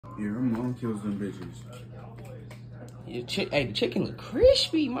Yeah, her mom kills them bitches. Hey, the chicken look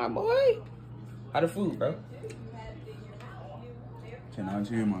crispy, my boy. How the food, bro? 10 out of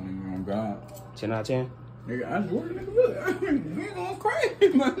 10, my nigga. On God. 10 out of 10? Nigga, I swear, nigga, look. We going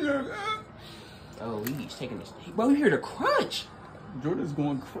crazy, my nigga. Oh, he's taking this. Bro, you hear the crunch. Jordan's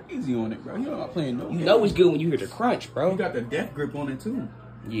going crazy on it, bro. He not playing no game. Know it's good when you hear the crunch, bro. He got the death grip on it, too.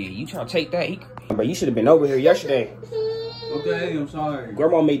 Yeah, you try to take that. Bro, you should have been over here yesterday. Okay, I'm sorry.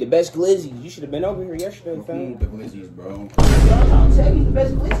 Grandma made the best glizzies. You should have been over here yesterday, fam. The glizzies, bro. I'm telling you, the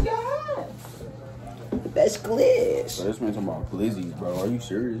best glizzy I have. The best glizz. Bro, this man talking about glizzies, bro. Are you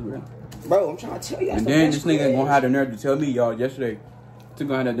serious, bro? Bro, I'm trying to tell you. And then this nigga gonna have the nerve to tell me, y'all, yesterday. Took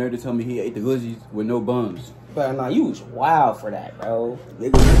gonna have the nerve to tell me he ate the glizzies with no buns. But nah, you was wild for that, bro.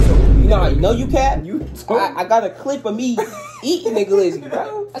 Nigga, you told me. You know you cap. I got a clip of me eating the glizzy,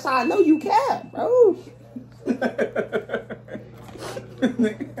 bro. That's how I know you cap, bro.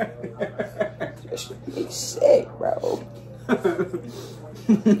 That shit be sick, bro.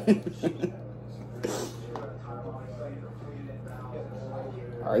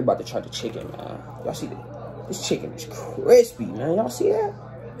 Alright, about to try the chicken, man. Y'all see this chicken is crispy, man. Y'all see that?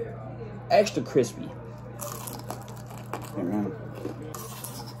 Extra crispy. Amen.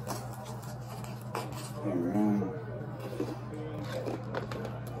 Amen.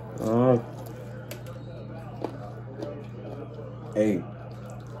 Hey,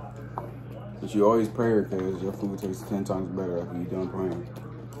 but you always pray because your food tastes 10 times better after you done praying.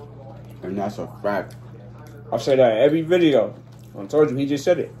 And that's a fact. I say that in every video. I told you, he just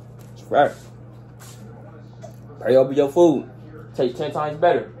said it. It's a fact. Pray over your food. Tastes 10 times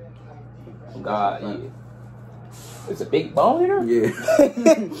better. God, yeah. It's a big bone in her? Yeah.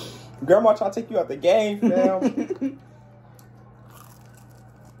 Grandma trying to take you out the game, fam.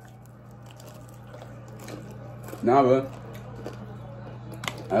 Nah, bro.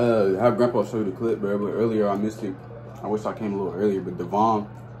 Have Grandpa show you the clip, bro. But earlier I missed it. I wish I came a little earlier. But Devon,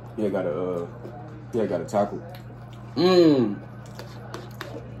 he had got a tackle.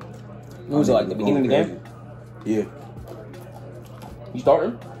 What was it, like the beginning of the game? Yeah. You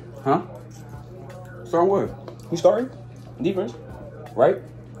starting? Huh? Starting what? You starting? Defense, right?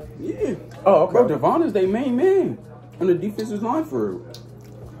 Yeah. Oh, okay. Bro, Devon is their main man on the defensive line for real.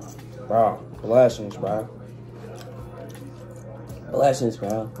 Bro, blessings, bro. Blessings,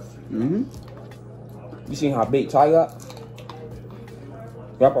 bro. You seen how big Ty got?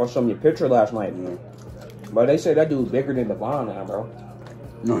 Grandpa showed me a picture last night, man. But they say that dude's bigger than Devon now, bro.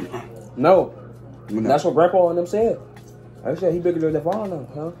 No. That's what Grandpa and them said. They said he bigger than Devon now,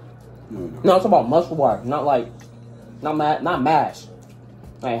 huh? No, I'm talking about muscle wise, not mass.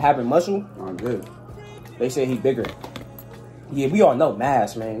 Like having muscle. I'm good. They say he bigger. Yeah, we all know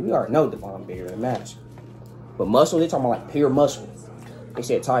mass, man. We already know Devon bigger than mass. But muscle, they talking about like pure muscle. They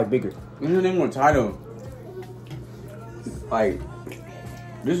said Ty bigger. His name was Ty though. Like,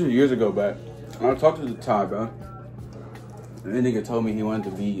 this was years ago back. I talked to the Ty, bro. And that nigga told me he wanted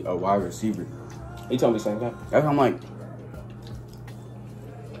to be a wide receiver. He told me the same thing. That's why I'm like,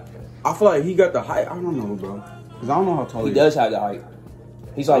 I feel like he got the height. I don't know, bro. Because I don't know how tall he is. He does have the height.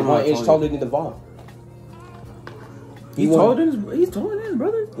 He's like 1 inch taller than Devon. He's taller than his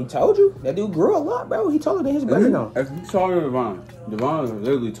brother. He told you. That dude grew a lot, bro. He taller than his brother now. If he's taller than Devon, Devon is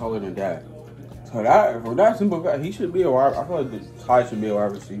literally taller than Dad. So for that simple fact, he should be a wide. I feel like the Ty should be a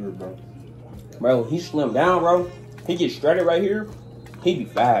wide receiver, bro. Bro, he slimmed down, bro. He gets shredded right here. He be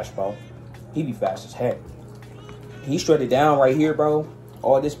fast, bro. He be fast as heck. He shredded down right here, bro.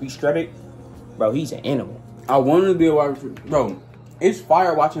 All this be shredded. Bro, he's an animal. I wanted to be a wide receiver. Bro, it's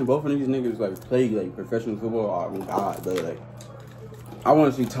fire watching both of these niggas like play like professional football. Oh God, but like I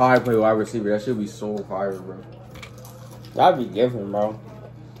want to see Ty play wide receiver. That should be so fire, bro. That'd be different, bro.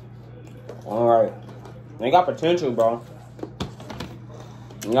 Alright. They got potential, bro.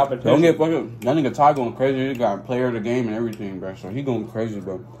 They got potential. Don't get fucking that nigga Ty going crazy. He got player of the game and everything, bro. So he going crazy,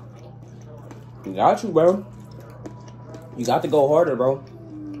 bro. You got you, bro. You got to go harder, bro.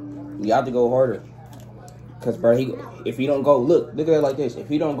 You got to go harder. Cause, bro, if he don't go, look at it like this. If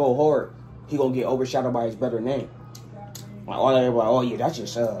he don't go hard, he gonna get overshadowed by his brother name. Like, all that, like, oh yeah, that's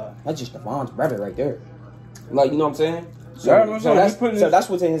just Devon's brother right there. Like, you know what I'm saying? So that's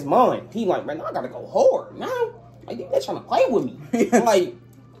what's in his mind. He like, man, I gotta go hard now. Like, they're trying to play with me. Like,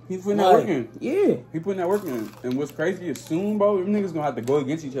 he's putting that work in. Yeah, he putting that work in. And what's crazy is soon, bro, them niggas gonna have to go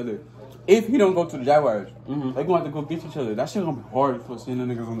against each other. If he don't go to the Jaguars, they're gonna have to go against each other. That shit gonna be hard for seeing the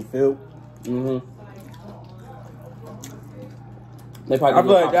niggas on the field. I feel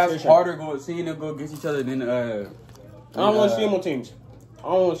like that's harder seeing them go against each other than I don't want to see them on teams. I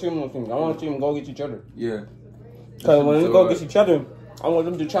want to see them go against each other. Yeah. Because when they go against each other, I want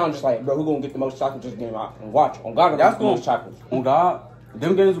them to do challenges like, bro, who gonna get the most chocolates this game out and watch. On God, That's the most chocolates. On God,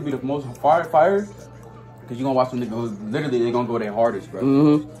 them games will be the most fire, because you gonna watch them niggas, literally, they gonna go their hardest, bro.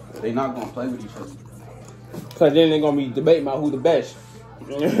 Mm-hmm. They not gonna play with each other. Cause then they're gonna be debating about who the best.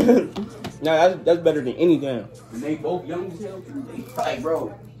 Now that's better than any game. And they both young as hell, too. They fight,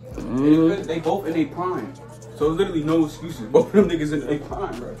 bro. Mm-hmm. They both in their prime. So literally no excuses. Both of them niggas in their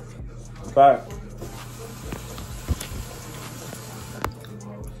prime, bro. Fact.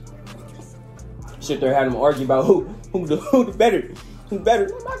 Sit there having them argue about who the better. Who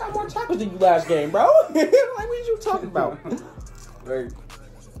better? I got more chocolates than you last game, bro. Like, what are you talking about? Right.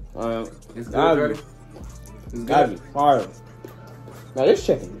 It's good, good. It's Gotta be good. fire. Now this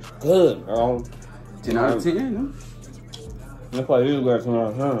chicken is good, bro. 10 out of 10, no? That's why these guys 10 out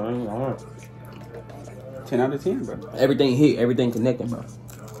of 10. I ain't gonna lie. 10 out of 10, bro. Everything hit, everything connecting, bro.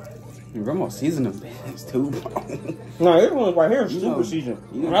 Your grandma seasoned them bands too, bro. No, this one's right here is super seasoned.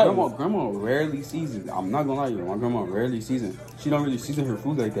 You know, grandma rarely seasons. I'm not gonna lie to you. My grandma rarely seasons. She don't really season her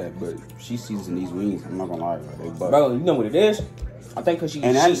food like that, but she seasons these wings. I'm not gonna lie to you. They butter. Bro, you know what it is? I think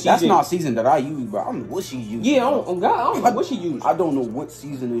because that's not season that I use, bro. I don't know what she used. Yeah, I don't know what she used. I don't know what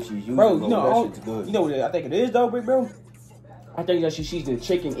seasoning she used. Bro, you know, that shit's good. You know what I think it is though, bro? I think that she seasoned the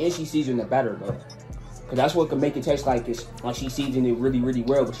chicken and she seasoned the batter, bro. Cause that's what can make it taste like it's like she seasoned it really, really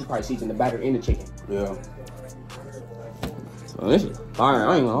well, but she probably seasoned the batter in the chicken. Yeah. Oh, this is fire.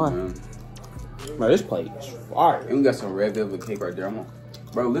 I ain't gonna lie. Bro, this plate is fire. And we got some red velvet cake right there.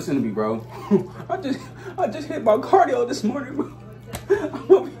 Bro, listen to me, bro. I just hit my cardio this morning, bro.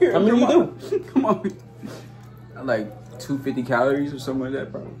 I'm up here. How many you do? Come on. Like 250 calories or something like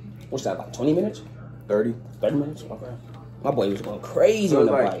that, bro. What's that, like 20 minutes? 30. 30 minutes? Okay. My boy was going crazy on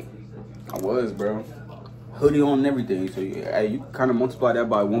the bike. I was, bro. Hoodie on and everything. So yeah, you kind of multiply that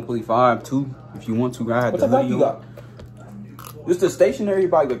by 1.5, 2 if you want to. I had what the type hoodie bike you got? It's the stationary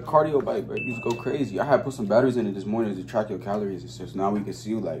bike, the cardio bike, bro. You just go crazy. I had put some batteries in it this morning to track your calories and stuff. So now we can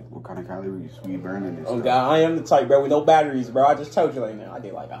see like what kind of calories we burning and Oh stuff. God, I am the type, bro, with no batteries, bro. I just told you like now. I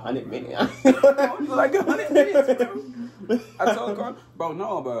did like 100 minutes. Like 100 minutes, bro. I told Carl, bro,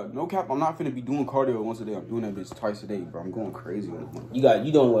 no cap. I'm not finna be doing cardio once a day. I'm doing that bitch twice a day, bro. I'm going crazy on this one.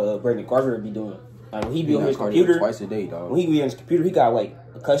 You doing what Brandon Carter be doing? Like when he be on his cardio computer twice a day, dog. When he be on his computer, he got like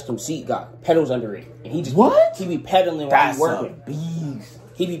a custom seat, got pedals under it, and he just He be pedaling while he working. Beast.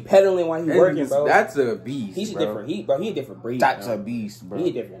 He be pedaling while he working, bro. That's a beast. He's a bro. different. He a different breed. That's fam. a beast, bro. He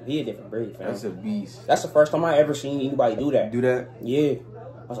a different breed, fam. That's a beast. That's the first time I ever seen anybody do that. Do that? Yeah.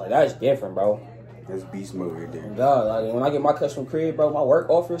 I was like, that's different, bro. That's beast mode right there. God, like when I get my custom crib, bro, my work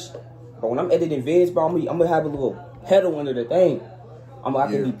office, but when I'm editing vids, bro, I'm gonna have a little pedal under the thing. I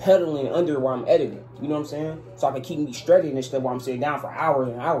can be pedaling under while I'm editing. You know what I'm saying? So I can keep me straight and stuff while I'm sitting down for hours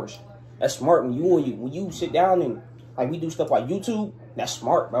and hours. That's smart. When you sit down and like we do stuff like YouTube, that's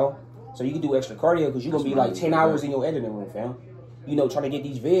smart, bro. So you can do extra cardio because you're gonna be like 10 hours in your editing room, fam. You know, trying to get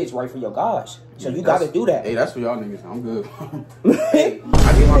these vids right for your guys. So you gotta do that. Hey, that's for y'all niggas. I'm good. Hey,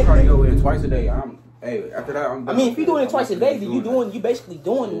 I get my cardio in twice a day. After that, I'm good. I mean, if you're doing it twice a day, then you basically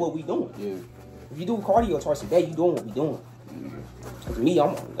doing what we doing. Yeah. If you do cardio twice a day, you doing what we doing. Cause me,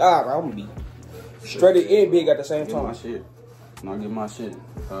 I'm gonna be straight and big at the same time. My shit. When I get my shit,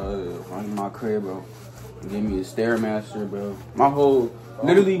 when I get my crib, bro. Give me a Stairmaster, bro. My whole,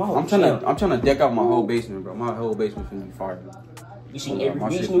 literally, I'm trying to deck out my whole basement, bro. My whole basement finna be fire, bro. You seen Avery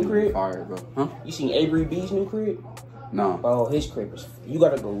B's new crib? Fire, bro. Huh? You seen Avery B's new crib? No. Bro, his crib is. You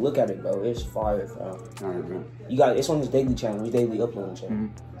gotta go look at it, bro. It's fire, bro. Alright, bro. It's on his daily channel, his daily uploading channel.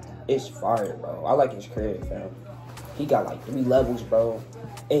 Mm-hmm. It's fire, bro. I like his crib, fam. He got like 3 levels, bro.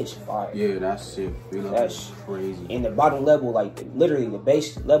 It's fire. Yeah, that's sick. That's crazy. In the bottom level, like literally the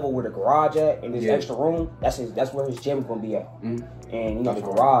base level where the garage at, in this extra room, that's where his gym gonna be at. Mm-hmm. And you know the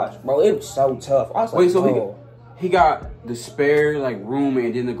garage, bro. It was so tough. I was like, so he got the spare like room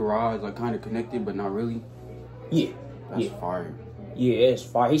and then the garage like kind of connected, but not really. Yeah, that's fire. Yeah, it's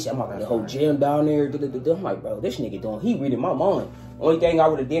fire. He said, I'm like, the whole gym down there. I'm like, bro, this nigga he reading my mind. Only thing I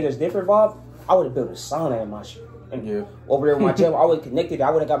would have did is different, Bob. I would have built a sauna in my shit. And over there with my gym, I would have connected.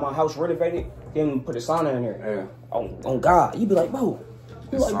 I would have got my house renovated, then put a sauna in there. Yeah. On God. You'd be like, bro.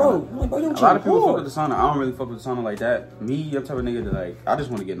 You like, bro, you a lot of people fuck with the sauna. I don't really fuck with the sauna like that. Me, I'm the type of nigga that like, I just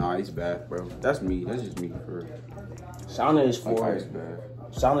want to get an ice bath, bro. That's me. That's just me. For sauna is for ice bath.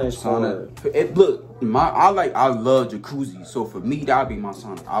 Sauna is for I love jacuzzi. So for me, that'd be my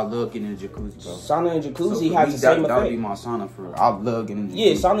sauna. I love getting in the jacuzzi, bro. Sauna and jacuzzi has the same effect. That'd be my sauna for. I love getting in the jacuzzi.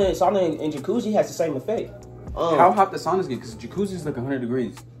 Yeah, sauna and jacuzzi has the same effect. How hot the saunas get? Because jacuzzi is like 100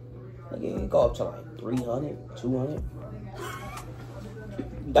 degrees. Like it go up to like 300, 200.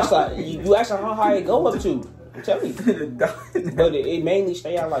 That's like you ask how high it go up to. I'm telling you. But it mainly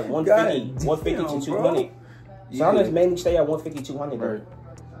stay at like 150, 150 to 200. Saunas mainly stay at 150, 200. Right.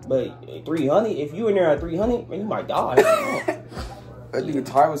 But 300, if you in there at 300, man, you might die. That nigga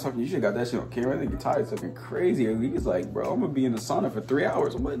Ty was talking. You should have got that shit on camera. That nigga Ty was talking crazy. He's like, bro, I'm gonna be in the sauna for 3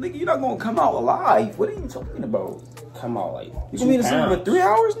 hours. I'm like, nigga, you're not gonna come out alive. What are you talking about? Come out like you gonna be in the sauna for 3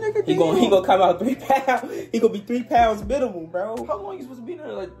 hours, nigga? He gonna come out 3 pounds. He gonna be 3 pounds minimum, bro. How long you supposed to be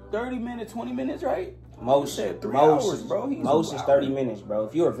there? Like 30 minutes, 20 minutes, right? Most 3 hours, bro. Most is 30 minutes, bro.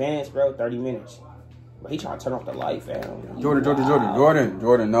 If you're advanced, bro, 30 minutes. But he trying to turn off the light, fam.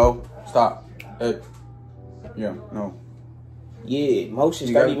 Jordan, no, stop. Hey. Yeah, no. Yeah, most is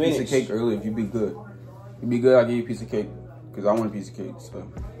 30 minutes. You got a piece of cake early if you be good. You be good, I'll give you a piece of cake. Because I want a piece of cake,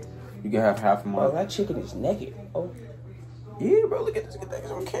 so you can have half of mine. Bro, that chicken is naked. Oh. Yeah, bro, look at this. Get that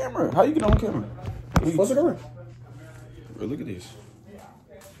on camera. How you get on camera? Flip it around. Bro, look at this.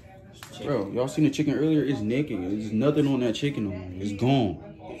 Bro, y'all seen the chicken earlier? It's naked. There's nothing on that chicken no more. It's gone.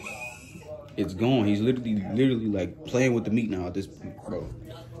 It's gone. He's literally like playing with the meat now at this point, bro.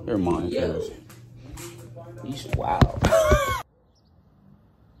 Never mind. He's wild.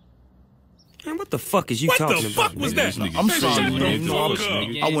 Man, what the fuck is you talking about? What the fuck was that? I'm sorry, man. No,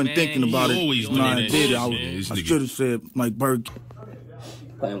 I wasn't thinking about it when I did it. I should have said, like, Berg.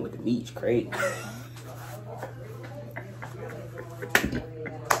 Playing with the meat's crazy.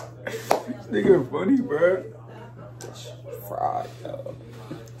 This nigga funny, bro. It's fried, though.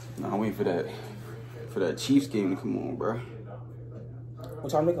 Nah, I'm waiting for that Chiefs game to come on, bro. What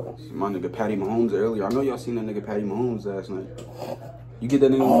time they come on? My nigga Patty Mahomes earlier. I know y'all seen that nigga Patty Mahomes last night. You get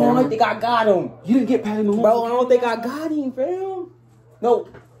that nigga on camera? I don't think I got him. You didn't get Patty Mahomes? Bro, I don't think I got him, fam. No.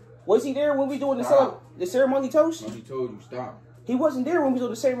 Was he there when we doing the ceremony toast? He told you, stop. He wasn't there when we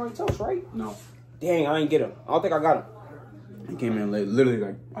doing the ceremony toast, right? No. Dang, I ain't get him. I don't think I got him. He came in late, literally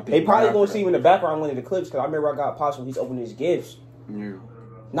like, I think they probably gonna see him in the background one of the clips, because I remember I got Pops when he's opening his gifts. Yeah.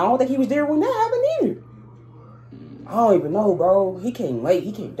 No, I don't think he was there when that happened either. I don't even know, bro. He came late.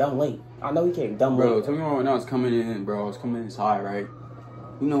 He came dumb late. I know he came dumb late. Bro, tell me when I was coming in, bro. I was coming inside, right?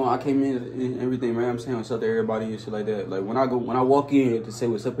 You know, I came in and everything, man. I'm saying what's up to everybody and shit like that. Like, when I walk in to say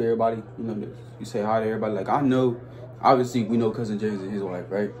what's up to everybody, you know, you say hi to everybody. Like, I know, obviously, we know Cousin James and his wife,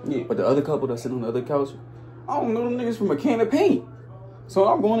 right? Yeah. But the other couple that sit on the other couch, I don't know them niggas from a can of paint. So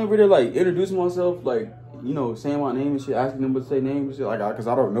I'm going over there, like, introducing myself, like, you know, saying my name and shit, asking them what to say name and shit, like, because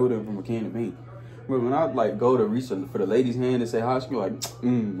I don't know them from a can of paint. But when I, like, go to reach for the lady's hand and say hi, she be like,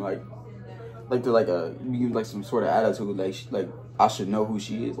 like they're like like some sort of attitude, like I should know who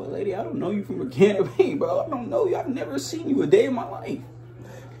she is. Like, lady, I don't know you from a can of paint, bro. I don't know you. I've never seen you a day in my life.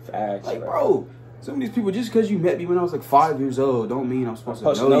 Facts, like, bro, some of these people, just because you met me when I was like 5 years old, don't mean I'm supposed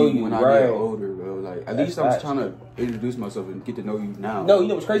to know you when I get older, bro. Like, at least I'm trying to introduce myself and get to know you now. No, you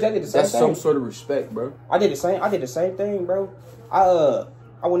know what's crazy? I did the same thing. That's some sort of respect, bro. I did the same thing, bro.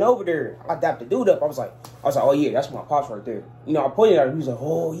 I went over there. I dapped the dude up. I was like, oh yeah, that's my Pops right there. You know, I pointed at him. He was like,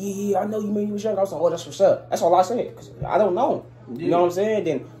 oh yeah, I know you when you was young. I was like, oh, that's what's up. That's all I said, because I don't know. Yeah. You know what I'm saying?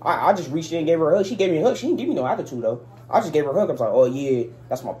 Then I just reached in and gave her a hug. She gave me a hug. She didn't give me no attitude though. I just gave her a hug. I was like, oh yeah,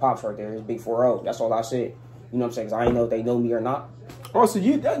 that's my Pops right there. It's Big 4-0. That's all I said. You know what I'm saying? Because I didn't know if they know me or not. Oh, so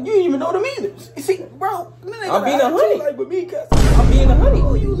you didn't even know them either. See, bro, I'm being 100. Like with me, cuz I'm being 100.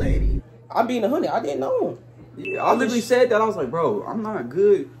 Oh, you lady. I'm being 100. I didn't know him. Yeah, I literally said that. I was like, bro, I'm not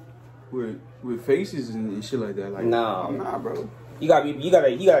good with faces and shit like that. Like, nah, I'm not, bro. You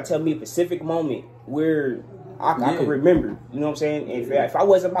gotta tell me a specific moment where I can remember. You know what I'm saying? If I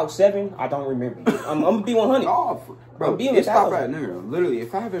wasn't about 7, I don't remember. I'm gonna be 100. Oh, bro, it's not right now. Literally,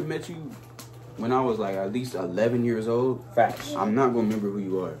 if I haven't met you when I was like at least 11 years old, facts. I'm not gonna remember who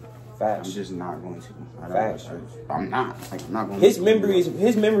you are. Facts. I'm just not going to. Facts. I'm not. Like, I'm not going. His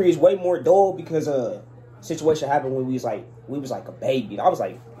memory is way more dull because situation happened when we was like a baby. I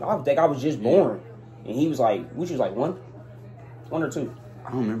think I was just born, and he was like, which was like 1 or 2. I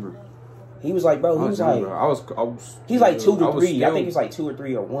don't remember. He was like, bro, he was like, I was. He's like 2 to 3. I think he's like 2 or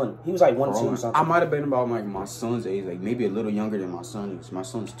 3 or 1. He was like 1 or 2 or something. I might have been about like my son's age, like maybe a little younger than my son is. My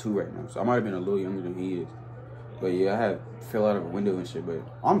son's 2 right now, so I might have been a little younger than he is. But yeah, I fell out of a window and shit. But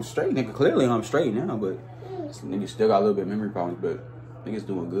I'm straight, nigga. Clearly, I'm straight now. But nigga still got a little bit of memory problems. But nigga's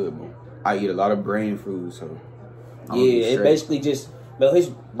doing good, bro. I eat a lot of brain food, so yeah, it basically just, bro, his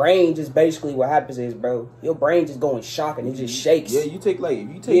brain just basically what happens is, bro, your brain just going shock and it just shakes. Yeah, you take like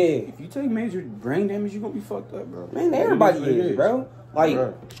if you take major brain damage, you gonna be fucked up, bro. Man, everybody is, bro. Like,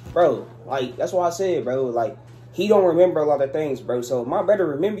 bro, like that's why I said, bro, like he don't remember a lot of things, bro. So my brother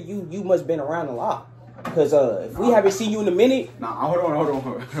remember you must been around a lot. Cause if we haven't seen you in a minute, hold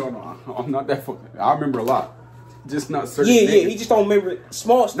on. I'm not that fucking. I remember a lot. just not certain. Yeah, things. he just don't remember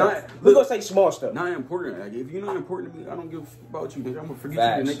small stuff. We're gonna say small stuff. Not important. Like if you're not important to me, I don't give about you, nigga. I'm gonna forget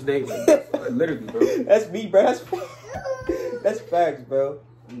Facts. you the next day. Like, literally, bro. That's me, bro. That's facts, bro.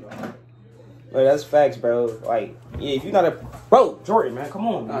 Like, that's facts, bro. Like, yeah, if you're not a bro, Jordan, man, come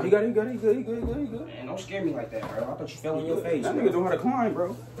on, man. Nah, he good. Man, don't scare me like that, bro. I thought you fell on your face. That nigga know how to climb,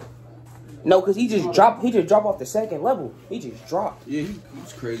 bro. No, cause he just dropped off the second level. He just dropped. Yeah,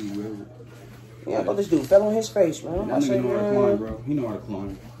 he's crazy, bro. Yeah, I thought this dude fell on his face, man. That nigga know how to climb, bro. He know how to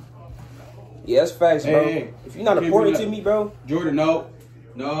climb. Yeah, that's facts, bro. Hey, if you're not important to me, bro. Jordan, no.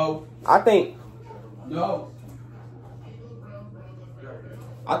 I think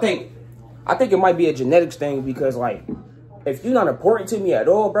it might be a genetics thing because, like, if you're not important to me at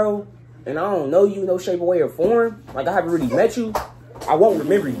all, bro, and I don't know you, no shape, way, or form, like, I haven't really met you, I won't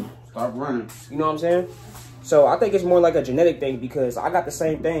remember you. Stop running. You know what I'm saying? So I think it's more like a genetic thing because I got the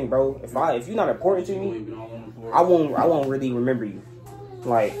same thing, bro. If you're not important to me, I won't really remember you.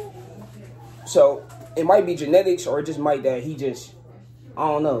 Like, so it might be genetics or it just might that he just, I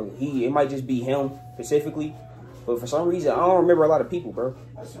don't know. It might just be him specifically. But for some reason, I don't remember a lot of people, bro.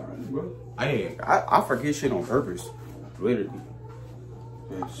 That's all right, bro. I forget shit on purpose, literally.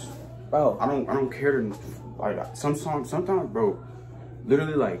 Yes. Bro, I don't care to like sometimes, bro.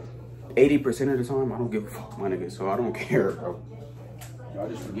 Literally like 80% of the time, I don't give a fuck, my nigga. So I don't care, bro. I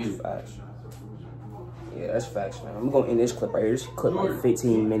just forget it. Facts. Yeah, that's facts, man. I'm gonna end this clip right here. This clip like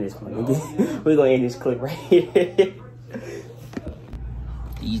 15 minutes, my nigga. We're gonna end this clip right here.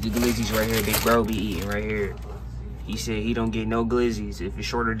 These the glizzies right here. Big bro be eating right here. He said he don't get no glizzies if it's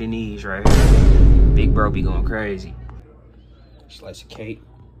shorter than these right here. Big bro be going crazy. Slice of cake.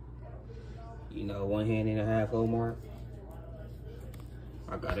 You know, 1 hand and a half, Omar.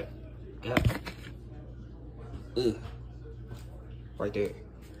 I got it. Yeah. Ugh. Right there.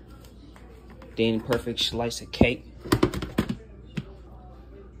 Then perfect slice of cake.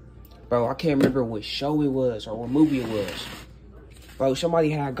 Bro, I can't remember what show it was or what movie it was. Bro, somebody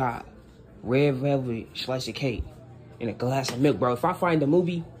had got red velvet slice of cake and a glass of milk, bro. If I find the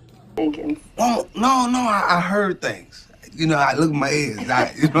movie... Oh, no, I heard things. You know, I look at my ears. I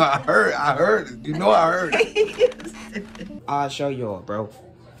heard it. You know I heard it. I'll show y'all, bro.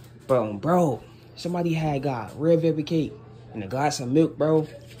 Bro, somebody had got red velvet cake and a glass of milk, bro.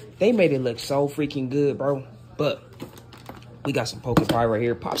 They made it look so freaking good, bro. But we got some pumpkin pie right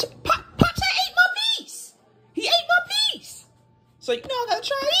here. Pops ate my piece. He ate my piece. So you know I gotta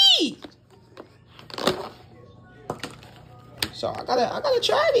try these. So I gotta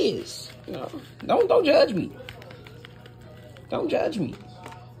try this. You know, don't judge me. Don't judge me,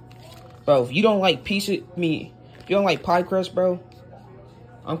 bro. If you don't like if you don't like pie crust, bro,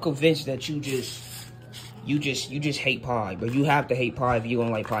 I'm convinced that you just hate pie, but you have to hate pie if you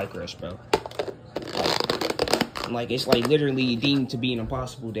don't like pie crust, bro. Like it's like literally deemed to be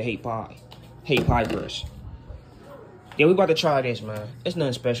impossible to hate pie crust. Yeah, we about to try this, man. It's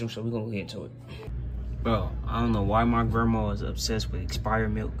nothing special, so we're gonna get into it. Bro, I don't know why my grandma is obsessed with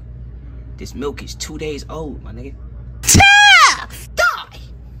expired milk. This milk is 2 days old, my nigga.